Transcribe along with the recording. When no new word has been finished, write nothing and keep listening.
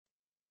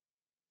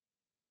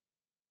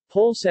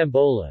Pol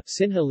sambola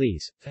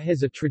Sinhalese,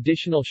 is a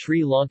traditional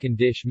Sri Lankan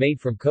dish made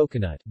from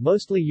coconut,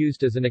 mostly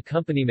used as an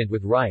accompaniment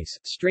with rice,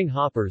 string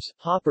hoppers,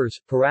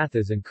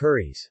 parathas and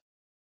curries.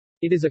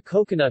 It is a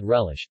coconut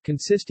relish,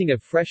 consisting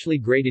of freshly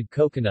grated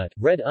coconut,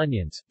 red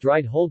onions,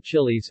 dried whole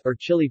chilies or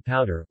chili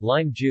powder,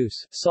 lime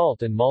juice,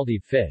 salt and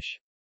Maldive fish.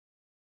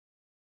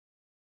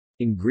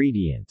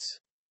 Ingredients: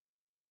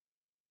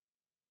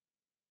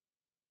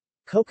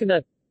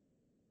 coconut,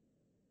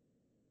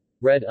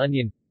 red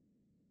onion,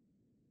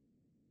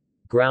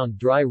 ground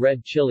dry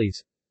red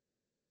chilies,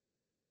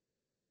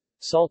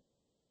 salt,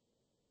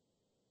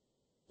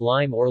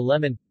 lime or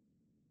lemon,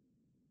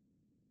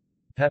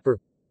 pepper,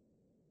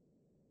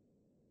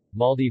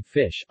 Maldive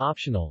fish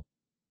optional,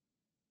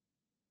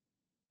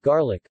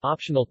 garlic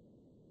optional,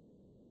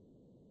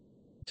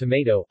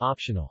 tomato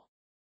optional.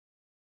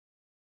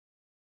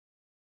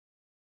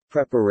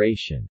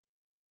 Preparation.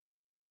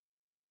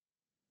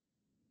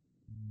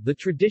 The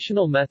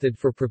traditional method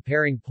for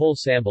preparing pol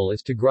sambal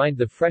is to grind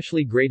the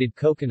freshly grated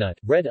coconut,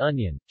 red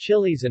onion,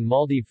 chilies and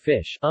Maldive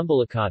fish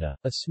umbilicata,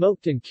 a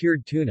smoked and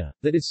cured tuna,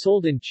 that is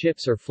sold in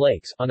chips or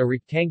flakes, on a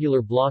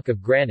rectangular block of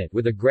granite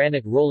with a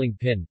granite rolling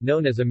pin,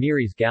 known as a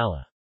miris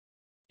gala.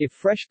 If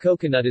fresh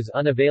coconut is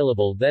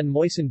unavailable, then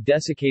moistened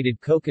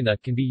desiccated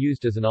coconut can be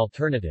used as an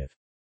alternative.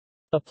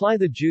 Apply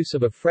the juice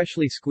of a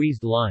freshly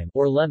squeezed lime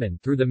or lemon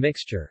through the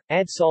mixture,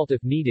 add salt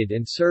if needed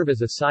and serve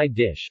as a side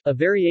dish. A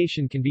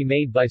variation can be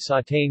made by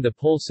sautéing the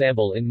pol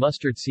sambal in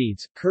mustard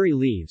seeds, curry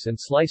leaves and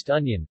sliced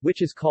onion,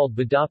 which is called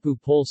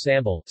badapu pol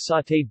sambal,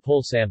 sautéed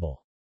pol sambal.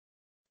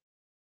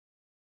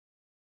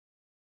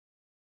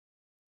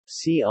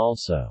 See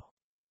also: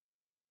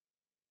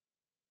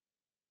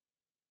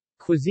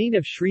 Cuisine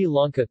of Sri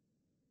Lanka.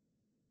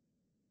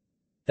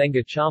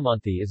 Thenga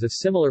chamanthi is a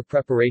similar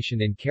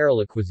preparation in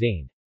Kerala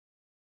cuisine.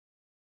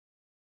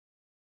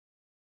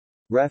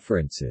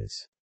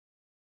 References.